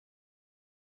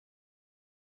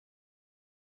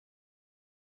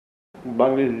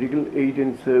Bangladesh Legal Aid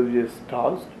and Services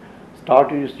Trust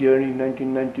started its journey in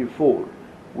 1994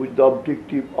 with the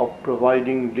objective of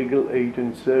providing legal aid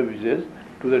and services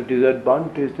to the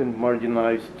disadvantaged and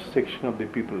marginalized section of the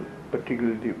people,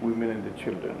 particularly the women and the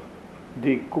children.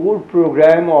 The core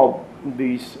program of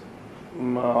this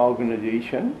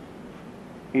organization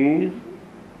is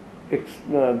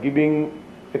giving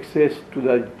access to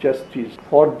the justice.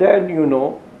 For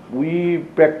that, we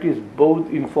practice both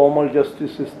informal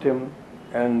justice system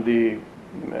and the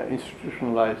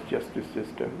institutionalized justice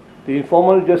system. The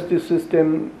informal justice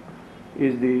system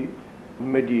is the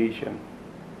mediation.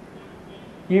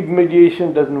 If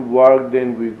mediation doesn't work,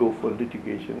 then we go for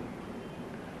litigation.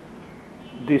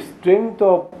 The strength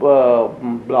of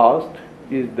BLAST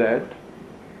is that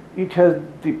it has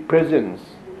the presence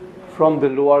from the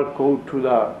lower court to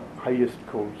the highest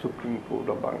court, Supreme Court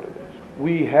of Bangladesh.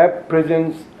 We have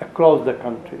presence across the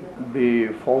country.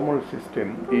 The formal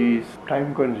system is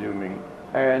time consuming,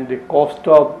 and the cost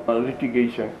of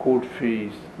litigation, court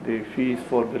fees, the fees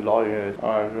for the lawyers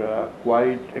are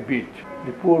quite a bit.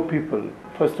 The poor people,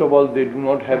 first of all, they do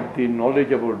not have the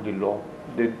knowledge about the law.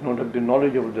 They do not have the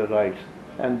knowledge of the rights,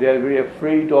 and they are very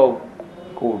afraid of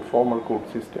formal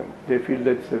court system. They feel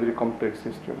that it's a very complex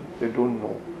system. They don't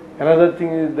know. Another thing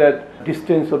is that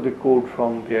distance of the court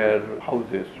from their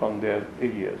houses, from their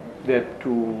areas. They have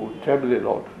to travel a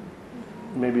lot.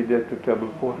 Maybe they have to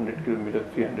travel 400 kilometers,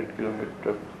 300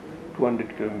 kilometers,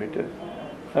 200 kilometers.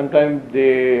 Sometimes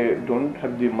they don't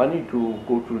have the money to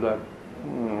go to the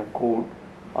court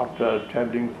after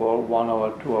traveling for 1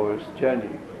 hour, 2 hours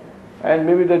journey. And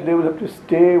maybe that they will have to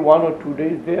stay 1 or 2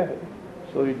 days there.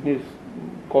 So it needs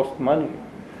cost money.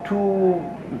 To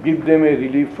give them a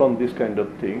relief from this kind of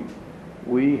thing,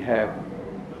 we have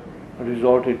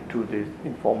resorted to this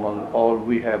informal, or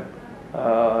we have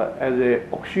as a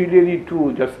auxiliary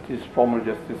to formal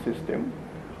justice system,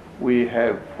 we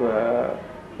have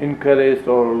encouraged,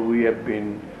 or we have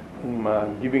been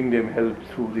giving them help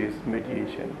through this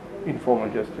mediation, informal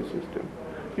justice system.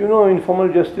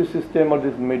 Informal justice system, or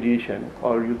this mediation,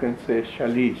 or you can say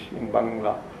shalish in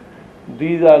Bangla,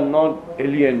 these are not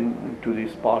alien to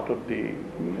this part of the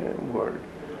world.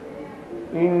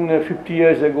 In 50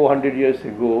 years ago, 100 years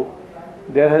ago,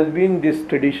 there has been this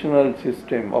traditional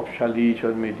system of shalish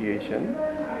or mediation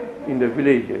in the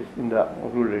villages, in the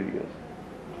rural areas,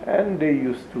 and they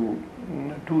used to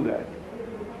do that.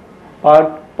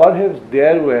 But perhaps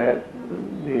there were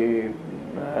the,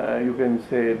 you can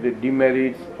say, the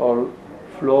demerits or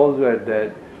flaws were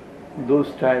that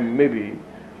those times maybe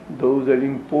those are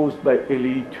imposed by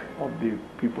elite of the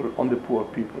people on the poor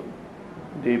people.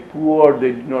 The poor,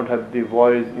 they did not have the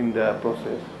voice in the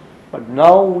process. But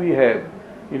now we have,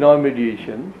 in our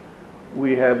mediation,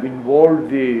 we have involved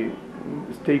the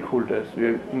stakeholders, we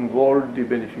have involved the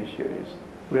beneficiaries,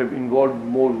 we have involved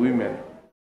more women.